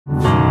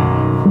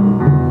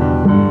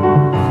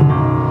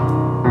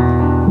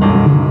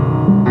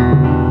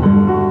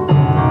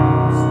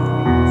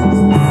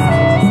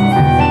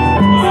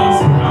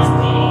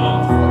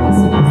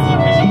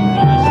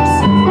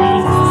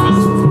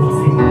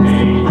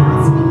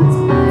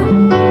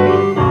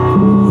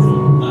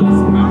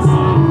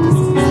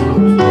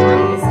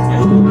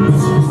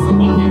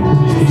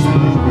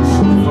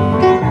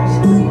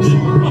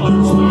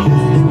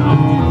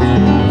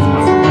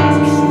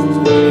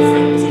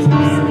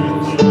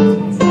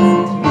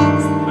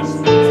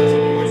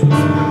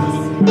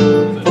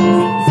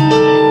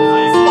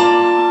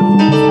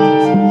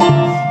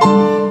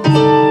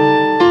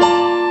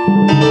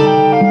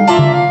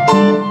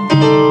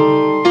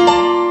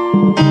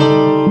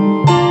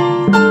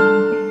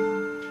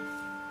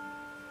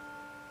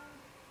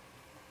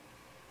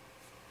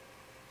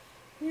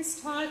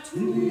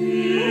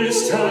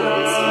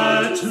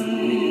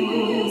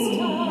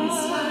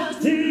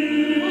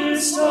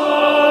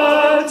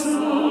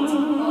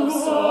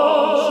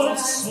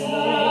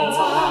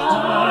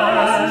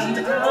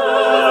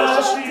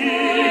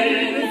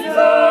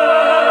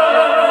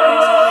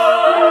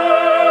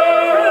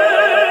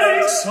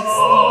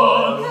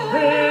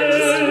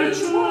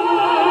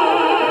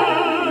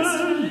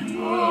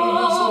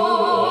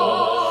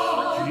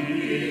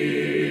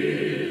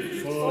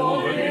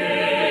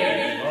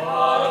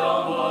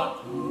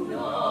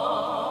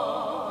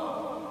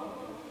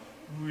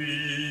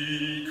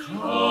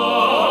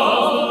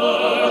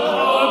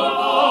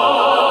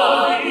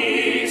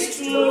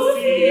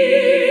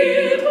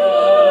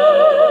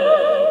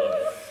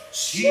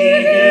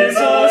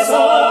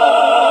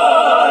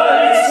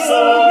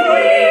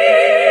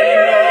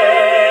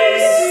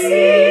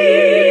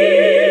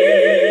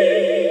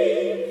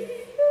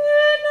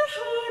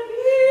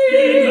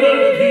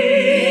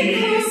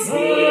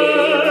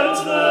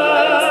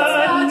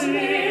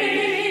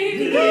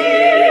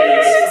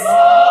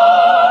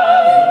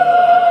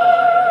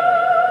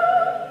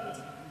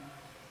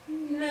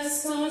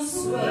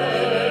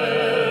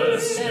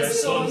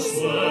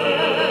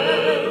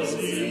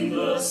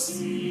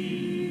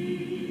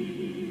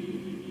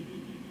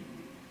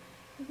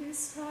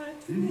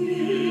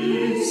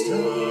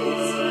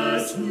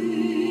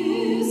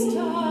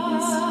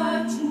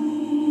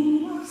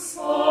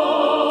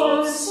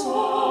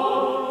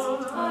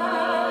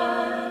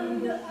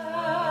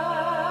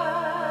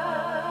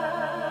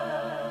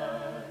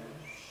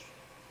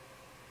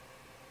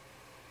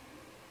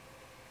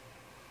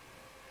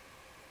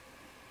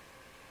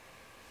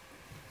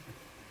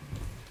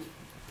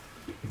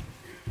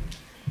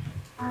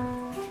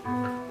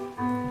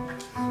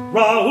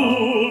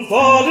Raoul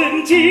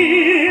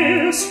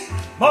volunteers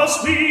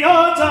must be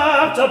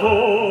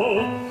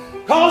adaptable,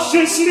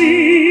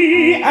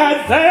 cautiously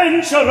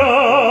adventurous,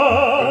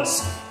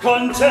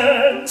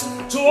 content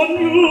to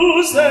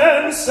amuse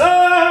themselves,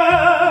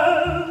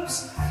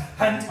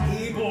 and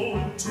able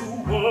to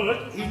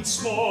work in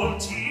small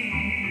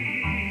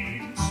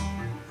teams.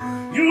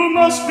 You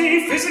must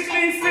be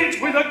physically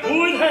fit with a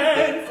good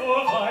head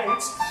for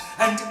heights,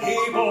 and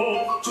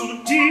able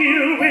to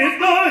deal with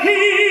the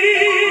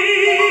heat.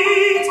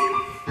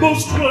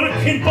 Most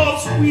work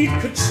involves weed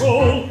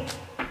control.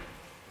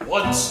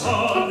 Once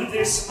on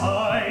this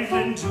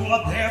island, you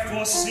are there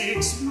for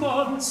 6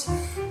 months.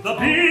 The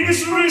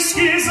biggest risk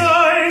is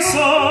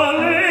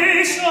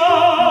isolation.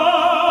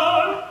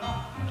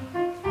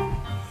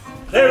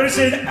 There is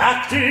an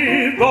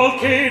active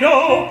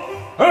volcano.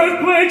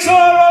 Earthquakes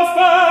are a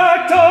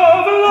fact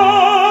of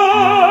life.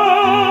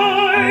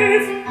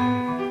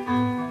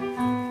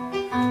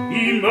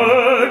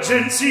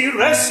 Emergency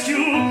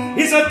rescue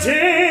is a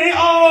day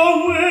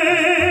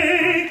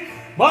away.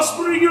 Must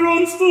bring your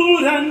own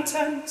food and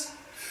tent.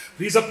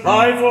 Please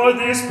apply for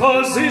this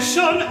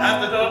position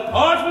at the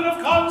Department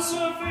of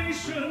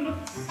Conservation,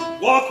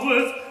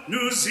 Warkworth,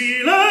 New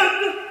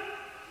Zealand.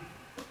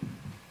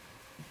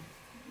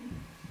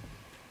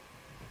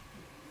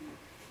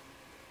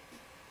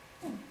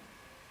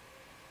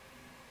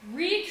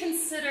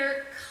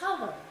 Reconsider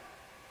color.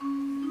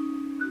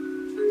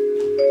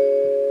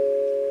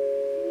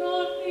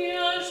 Not the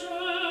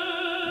azure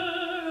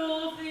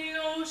of the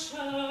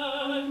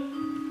ocean,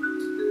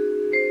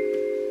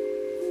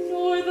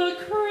 nor the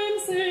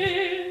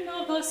crimson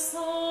of the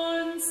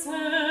sunsets,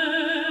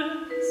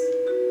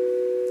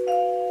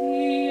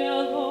 the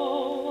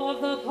yellow of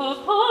the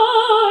papaya.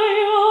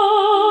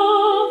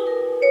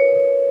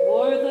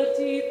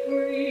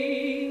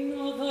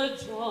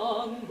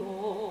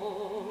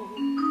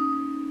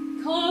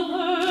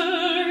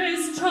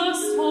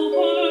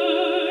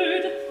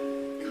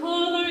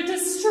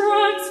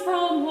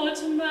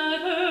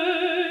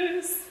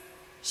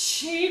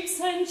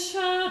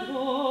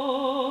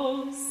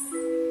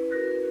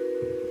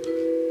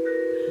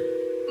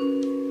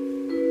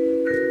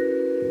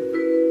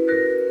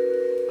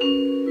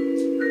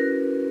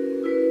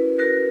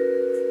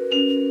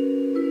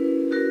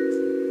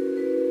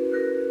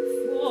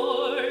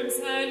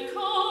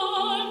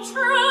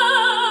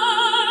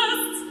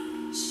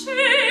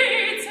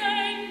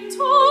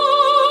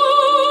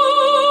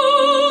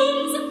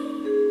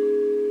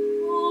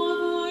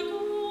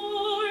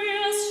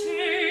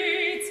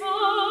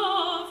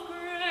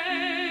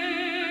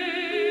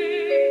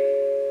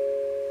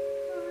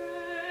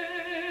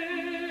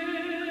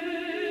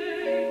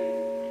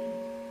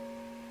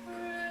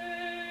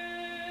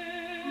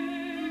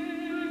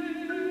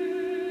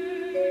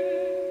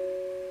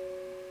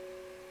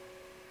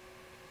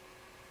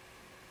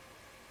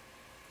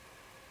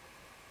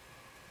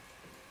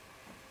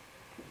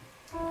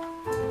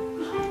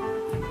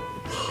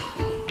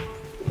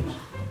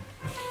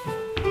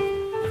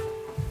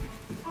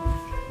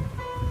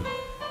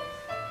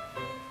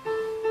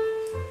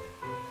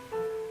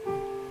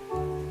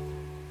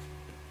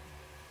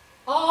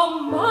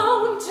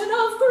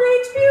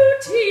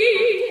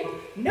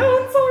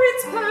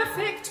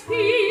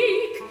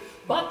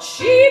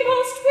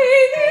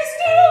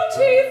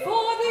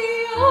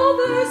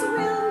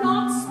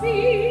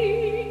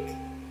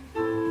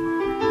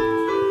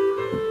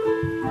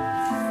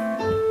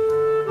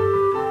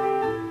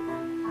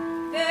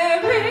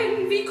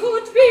 envy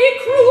could be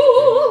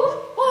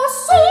cruel, a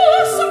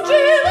source of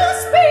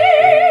jealous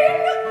pain.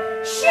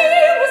 She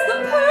was the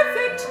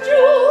perfect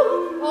jewel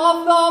of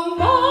the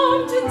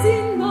mountains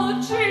in the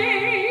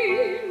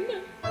chain.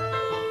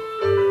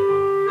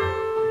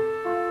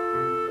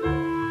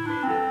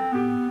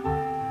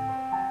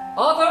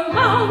 Other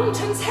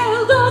mountains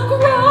held a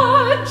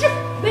grudge.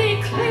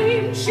 They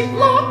claimed she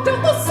blocked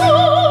out the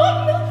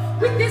sun.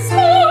 With this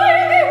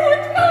lie they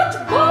would not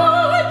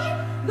budge,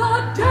 the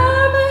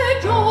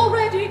damage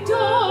already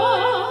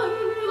done.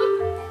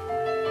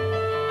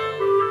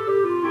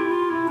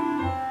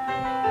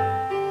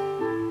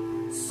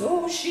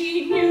 So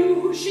she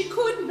knew she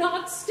could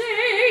not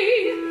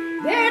stay.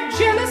 Their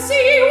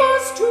jealousy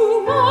was too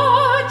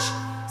much.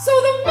 So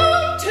the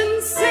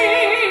mountains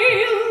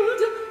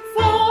sailed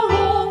far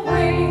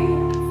away,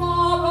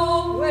 far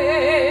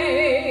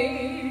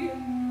away.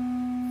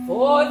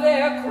 For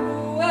their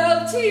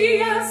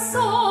cruelty as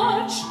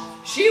such,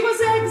 she was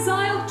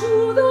exiled to